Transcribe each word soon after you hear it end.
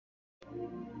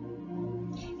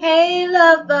Hey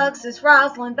love bugs, it's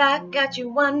Roslynn back at you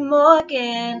one more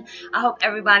again. I hope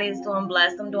everybody is doing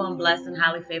blessed. I'm doing blessed and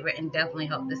highly favored, and definitely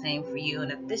hope the same for you.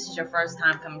 And if this is your first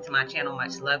time coming to my channel,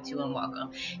 much love to you and welcome.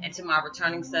 And to my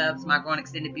returning subs, my growing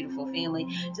extended beautiful family,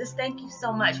 just thank you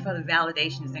so much for the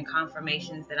validations and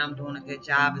confirmations that I'm doing a good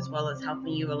job, as well as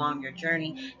helping you along your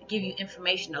journey, to give you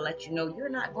information to let you know you're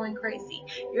not going crazy.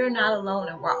 You're not alone,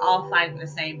 and we're all fighting the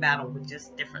same battle with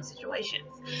just different situations.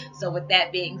 So with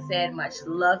that being said, much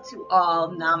love to all.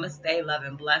 Namaste, love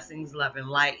and blessings, love and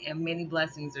light, and many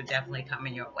blessings are definitely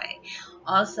coming your way.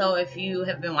 Also, if you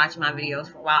have been watching my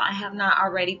videos for a while, I have not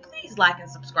already, please like and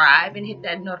subscribe and hit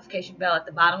that notification bell at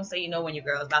the bottom so you know when your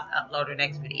girl is about to upload her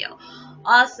next video.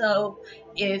 Also,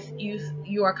 if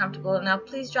you are comfortable enough,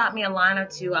 please drop me a line or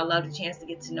two. I love the chance to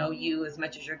get to know you as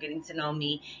much as you're getting to know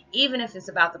me, even if it's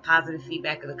about the positive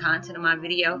feedback of the content of my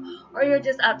video, or you're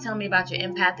just up telling me about your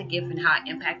empathic gift and how it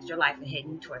impacted your life and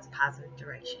heading you towards a positive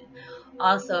direction.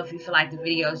 Also, if you feel like the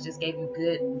videos just gave you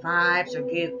good vibes or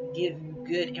give you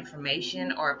good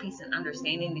information or a piece of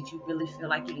understanding that you really feel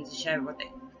like you need to share with a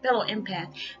fellow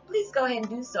empath, please go ahead and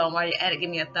do so. And while you're at it,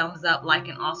 give me a thumbs up, like,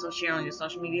 and also share on your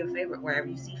social media favorite wherever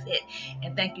you see fit.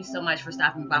 And thank you so much for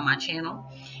stopping by my channel.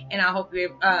 And I hope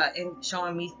you're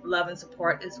showing me love and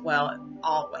support as well,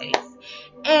 always.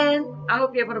 And I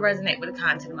hope you're able to resonate with the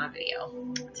content of my video.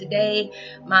 Today,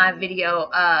 my video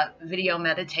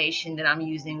meditation that I'm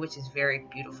using, which is very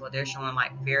beautiful. They're showing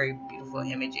like very beautiful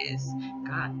images.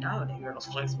 God, no, the girl's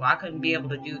flexible. I couldn't be able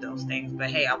to do those things, but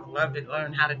hey, I would love to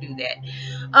learn how to do that.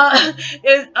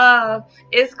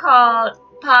 It's called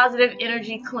Positive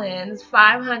Energy Cleanse,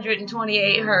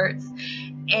 528 hertz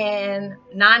and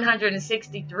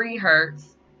 963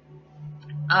 hertz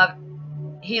of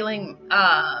healing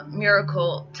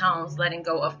miracle tones, letting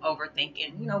go of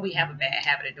overthinking. You know, we have a bad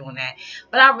habit of doing that,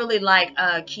 but I really like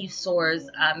Keith Soar's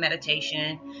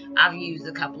meditation. I've used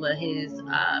a couple of his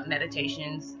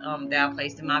meditations that I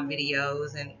placed in my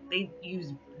videos, and they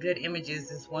use good images.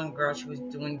 This one girl, she was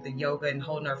doing the yoga and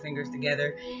holding her fingers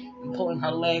together and pulling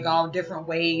her leg all different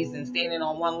ways and standing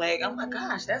on one leg. Oh my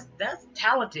gosh, that's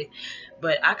talented,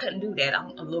 but I couldn't do that.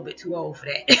 I'm a little bit too old for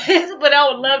that. But I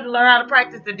would love to learn how to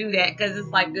practice to do that, because it's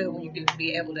like good when you do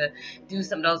be able to do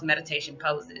some of those meditation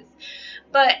poses.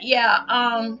 But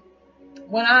yeah,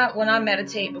 when I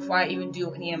meditate, before I even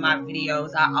do any of my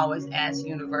videos, I always ask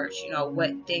universe, you know,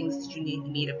 what things that you need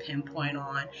me to pinpoint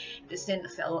on to send the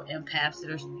fellow empaths that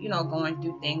are, you know, going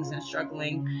through things and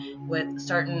struggling with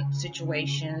certain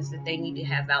situations that they need to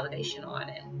have validation on.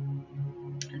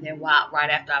 And then right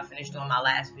after I finished doing my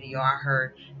last video, I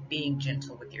heard being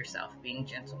gentle with yourself, being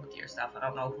gentle with yourself. I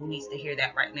don't know who needs to hear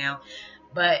that right now,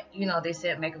 but you know, they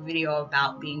said make a video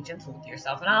about being gentle with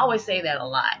yourself, and I always say that a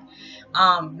lot,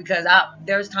 because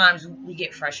there's times we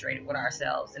get frustrated with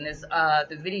ourselves. And this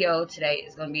the video today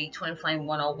is going to be Twin Flame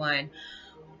 101.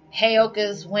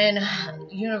 Heyoka's when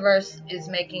universe is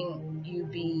making you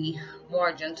be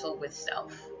more gentle with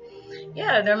self.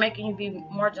 Yeah, they're making you be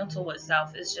more gentle with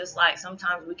self. It's just like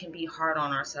sometimes we can be hard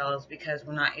on ourselves because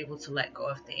we're not able to let go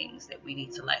of things that we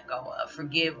need to let go of.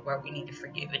 Forgive where we need to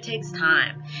forgive. It takes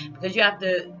time, because you have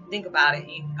to think about it.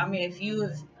 I mean, if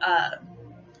you've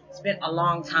spent a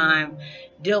long time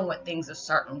dealing with things a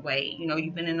certain way, you know,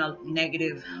 you've been in a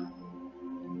negative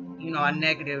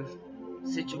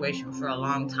situation for a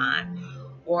long time,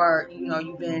 or you know,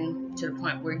 you've been to the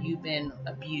point where you've been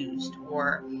abused,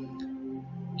 or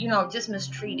you know, just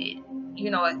mistreated. You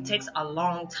know, it takes a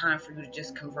long time for you to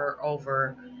just convert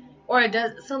over, or it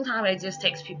does. Sometimes it just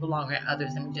takes people longer than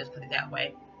others, and just put it that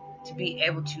way, to be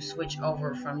able to switch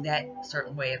over from that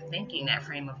certain way of thinking, that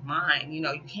frame of mind. You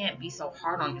know, you can't be so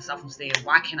hard on yourself and saying,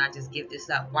 why can't I just give this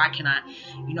up? Why can't I,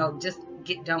 you know, just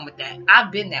get done with that?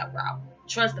 I've been that route.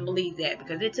 Trust and believe that,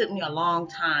 because it took me a long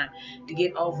time to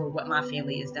get over what my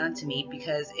family has done to me,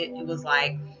 because it was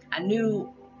like, I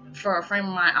knew for a frame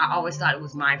of mind, I always thought it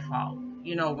was my fault.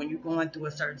 You know, when you're going through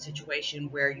a certain situation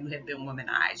where you have been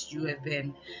womanized, you have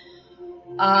been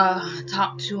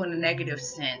talked to in a negative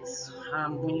sense,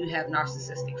 when you have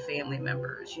narcissistic family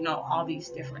members, you know, all these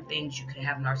different things. You could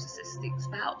have narcissistic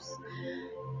spouse.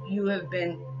 You have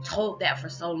been told that for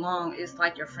so long. It's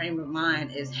like your frame of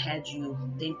mind has had you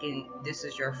thinking this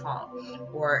is your fault,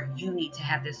 or you need to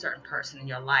have this certain person in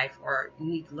your life, or you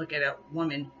need to look at a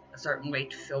woman a certain way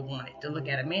to feel wanted, to look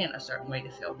at a man a certain way to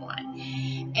feel wanted.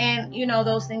 And you know,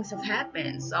 those things have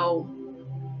happened. So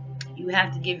you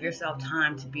have to give yourself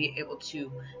time to be able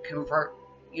to convert,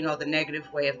 you know, the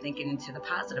negative way of thinking into the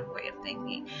positive way of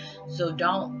thinking. So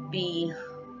don't be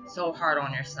so hard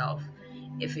on yourself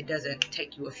if it doesn't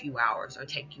take you a few hours or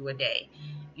take you a day.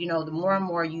 You know, the more and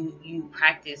more you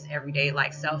practice every day,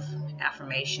 like self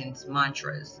affirmations,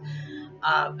 mantras,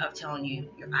 of telling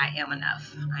you, I am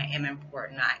enough, I am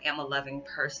important, I am a loving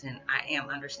person, I am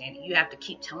understanding. You have to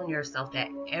keep telling yourself that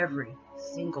every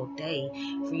single day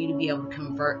for you to be able to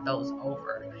convert those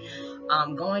over.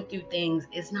 Going through things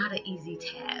is not an easy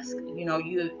task. You know,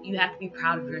 you have to be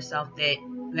proud of yourself that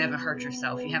you haven't hurt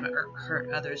yourself, you haven't hurt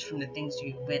others from the things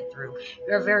you went through.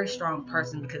 You're a very strong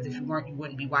person, because if you weren't, you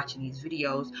wouldn't be watching these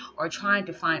videos or trying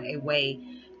to find a way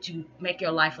to make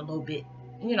your life a little bit,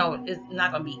 you know, it's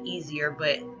not going to be easier,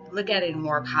 but look at it in a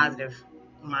more positive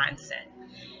mindset.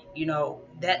 You know,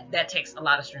 that takes a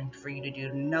lot of strength for you to do,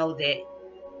 to know that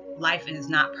life is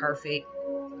not perfect.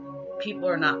 People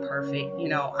are not perfect. You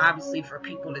know, obviously for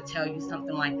people to tell you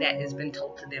something like that has been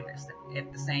told to them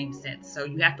at the same sense. So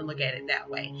you have to look at it that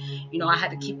way. You know, I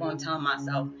had to keep on telling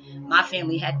myself my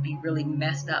family had to be really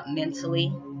messed up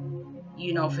mentally,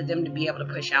 you know, for them to be able to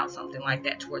push out something like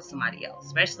that towards somebody else.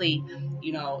 Especially,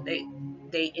 you know,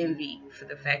 they envy for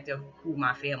the fact of who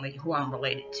I'm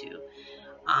related to.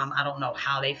 I don't know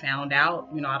how they found out.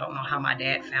 You know, I don't know how my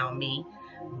dad found me,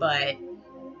 but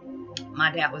my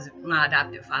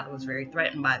adopted father was very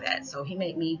threatened by that. So he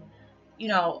made me, you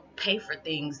know, pay for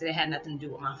things that had nothing to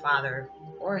do with my father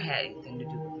or had anything to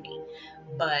do with me.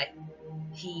 But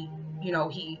he, you know,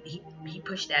 he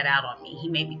pushed that out on me. He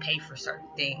made me pay for certain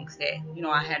things that, you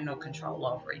know, I had no control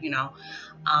over. You know,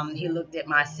 he looked at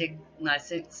my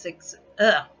sixth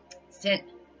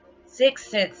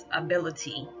sense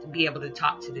ability to be able to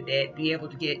talk to the dead, be able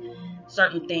to get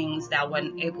certain things that I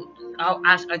wasn't able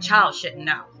to, a child shouldn't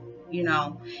know, you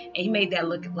know. And he made that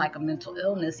look like a mental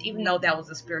illness, even though that was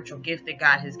a spiritual gift that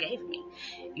God has gave me.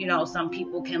 You know, some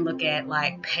people can look at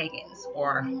like pagans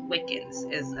or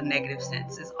Wiccans as a negative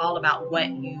sense. It's all about what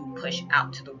you push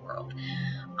out to the world.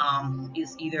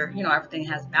 Is either, you know, everything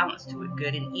has balance to it,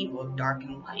 good and evil, dark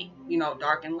and light, you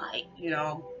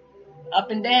know,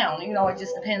 up and down. You know, it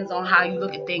just depends on how you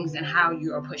look at things and how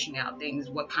you are pushing out things,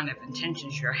 what kind of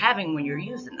intentions you're having when you're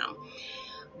using them.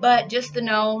 But just to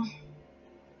know,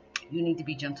 you need to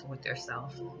be gentle with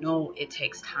yourself. Know it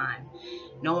takes time.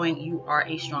 Knowing you are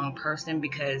a strong person,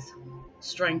 because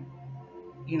strength,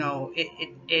 you know,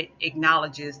 it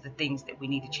acknowledges the things that we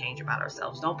need to change about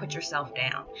ourselves. Don't put yourself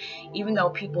down. Even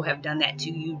though people have done that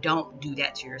to you, don't do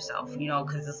that to yourself, you know,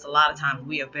 because it's a lot of times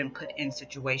we have been put in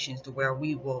situations to where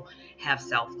we will have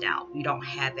self-doubt. We don't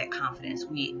have that confidence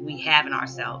we have in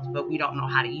ourselves, but we don't know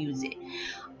how to use it.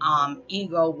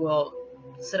 Ego will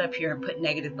sit up here and put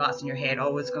negative thoughts in your head.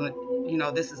 Oh, it's gonna, you know,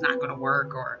 this is not gonna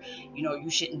work, or, you know, you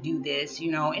shouldn't do this.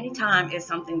 You know, anytime it's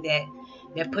something that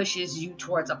pushes you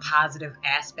towards a positive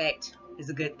aspect is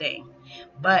a good thing.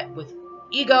 But with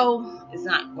ego, it's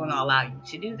not going to allow you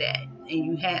to do that. And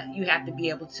you have to be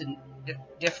able to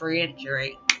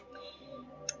differentiate.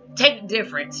 Take the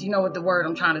difference. You know what the word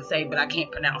I'm trying to say, but I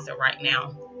can't pronounce it right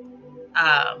now.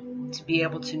 To be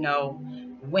able to know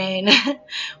when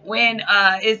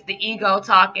it's the ego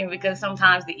talking, because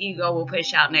sometimes the ego will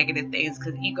push out negative things,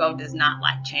 because ego does not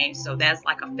like change. So that's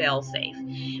like a fail safe.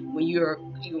 When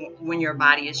your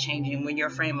body is changing, when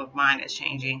your frame of mind is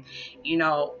changing, you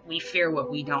know, we fear what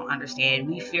we don't understand.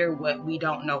 We fear what we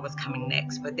don't know what's coming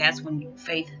next. But that's when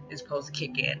faith is supposed to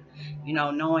kick in. You know,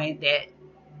 knowing that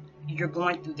you're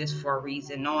going through this for a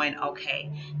reason, knowing,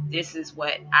 okay, this is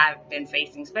what I've been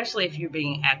facing, especially if you're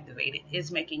being activated. It's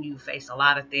making you face a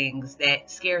lot of things that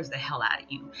scares the hell out of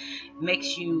you.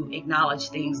 Makes you acknowledge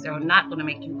things that are not going to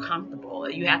make you comfortable.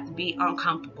 You have to be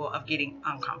uncomfortable of getting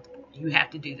uncomfortable. You have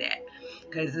to do that,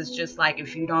 because it's just like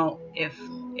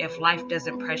if life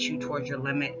doesn't press you towards your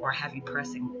limit or have you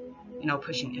pressing, you know,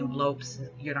 pushing envelopes,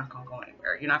 you're not going to go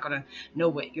anywhere. You're not going to know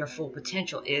what your full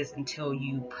potential is until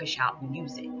you push out and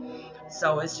use it.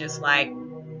 So it's just like,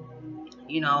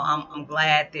 you know, I'm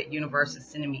glad that universe is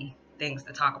sending me things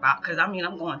to talk about, because I mean,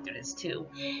 I'm going through this too.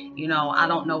 You know, I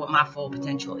don't know what my full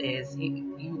potential is.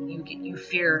 You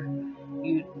fear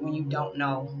when you don't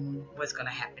know what's going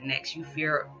to happen next. You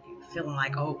fear feeling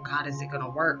like, oh God, is it going to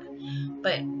work?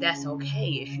 But that's okay.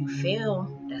 If you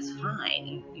fail, that's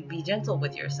fine. You be gentle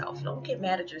with yourself. Don't get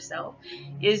mad at yourself.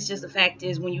 It's just, the fact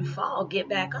is, when you fall, get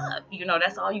back up. You know,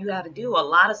 that's all you got to do. A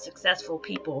lot of successful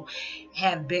people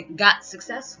have got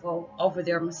successful over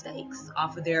their mistakes,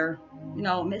 off of their, you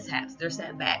know, mishaps, their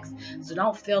setbacks. So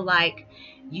don't feel like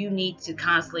you need to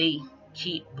constantly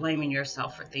keep blaming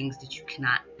yourself for things that you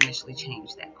cannot initially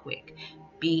change that quick.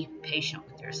 Be patient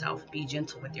with yourself. Be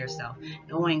gentle with yourself.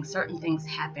 Knowing certain things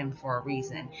happen for a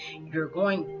reason. You're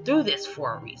going through this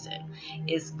for a reason.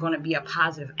 It's going to be a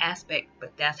positive aspect,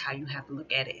 but that's how you have to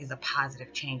look at it, is a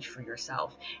positive change for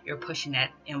yourself. You're pushing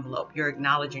that envelope. You're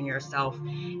acknowledging yourself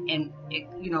and,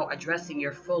 you know, addressing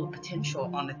your full potential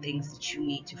on the things that you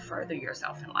need to further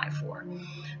yourself in life for.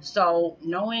 So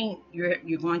knowing you're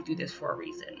going through this for a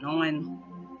reason, knowing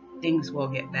things will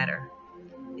get better,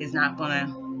 is not going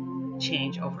to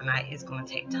change overnight. It's going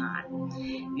to take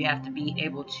time. You have to be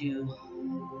able to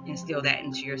instill that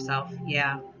into yourself.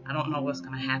 Yeah, I don't know what's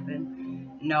going to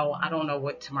happen. No, I don't know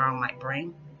what tomorrow might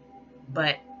bring,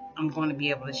 but I'm going to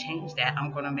be able to change that.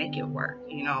 I'm going to make it work.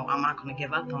 You know, I'm not going to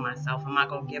give up on myself. I'm not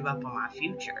going to give up on my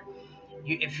future.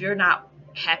 If you're not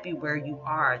happy where you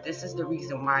are, this is the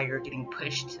reason why you're getting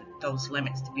pushed to those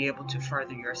limits, to be able to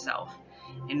further yourself,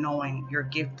 and knowing your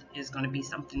gift is going to be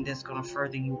something that's going to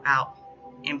further you out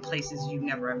in places you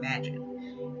never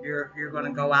imagined. You're going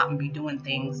to go out and be doing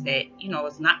things that, you know,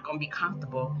 it's not going to be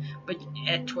comfortable, but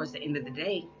towards the end of the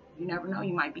day, you never know,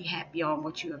 you might be happy on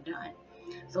what you have done.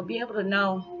 So be able to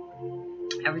know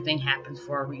everything happens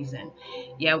for a reason.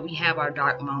 Yeah, we have our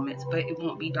dark moments, but it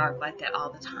won't be dark like that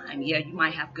all the time. Yeah, you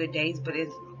might have good days, but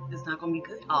it's not going to be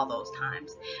good all those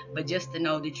times. But just to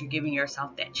know that you're giving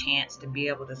yourself that chance to be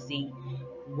able to see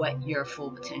what your full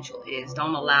potential is.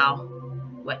 Don't allow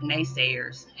what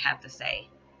naysayers have to say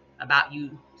about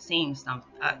you seeing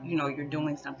something, you know, you're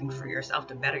doing something for yourself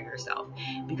to better yourself,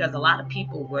 because a lot of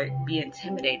people would be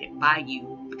intimidated by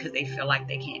you because they feel like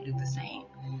they can't do the same.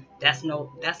 That's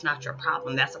not your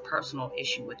problem. That's a personal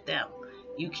issue with them.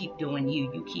 You keep doing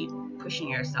you. You keep pushing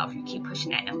yourself. You keep pushing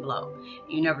that envelope.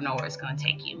 You never know where it's going to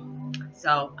take you.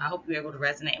 So I hope you're able to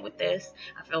resonate with this.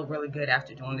 I feel really good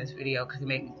after doing this video because it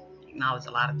made me acknowledge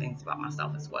a lot of things about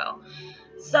myself as well.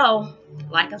 So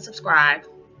like and subscribe.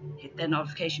 Hit that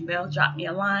notification bell. Drop me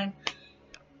a line.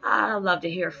 I'd love to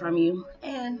hear from you.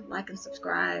 And like and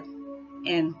subscribe.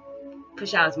 And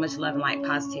push out as much love and light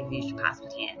positivity as you possibly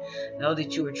can. Know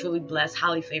that you are truly blessed,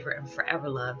 highly favored, and forever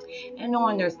loved. And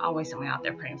knowing there's always someone out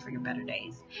there praying for your better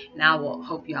days. Now, I will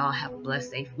hope you all have a blessed,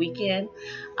 safe weekend.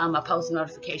 A post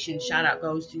notification shout out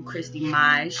goes to Christy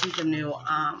Mai. She's a new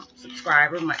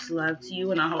subscriber. Much love to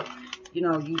you. And I hope, you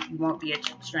know, you won't be a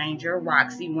stranger.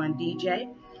 Roxy, one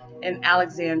DJ. And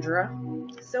Alexandra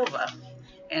Silva.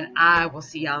 And I will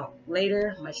see y'all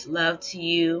later. Much love to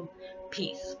you.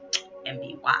 Peace. And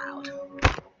be wild.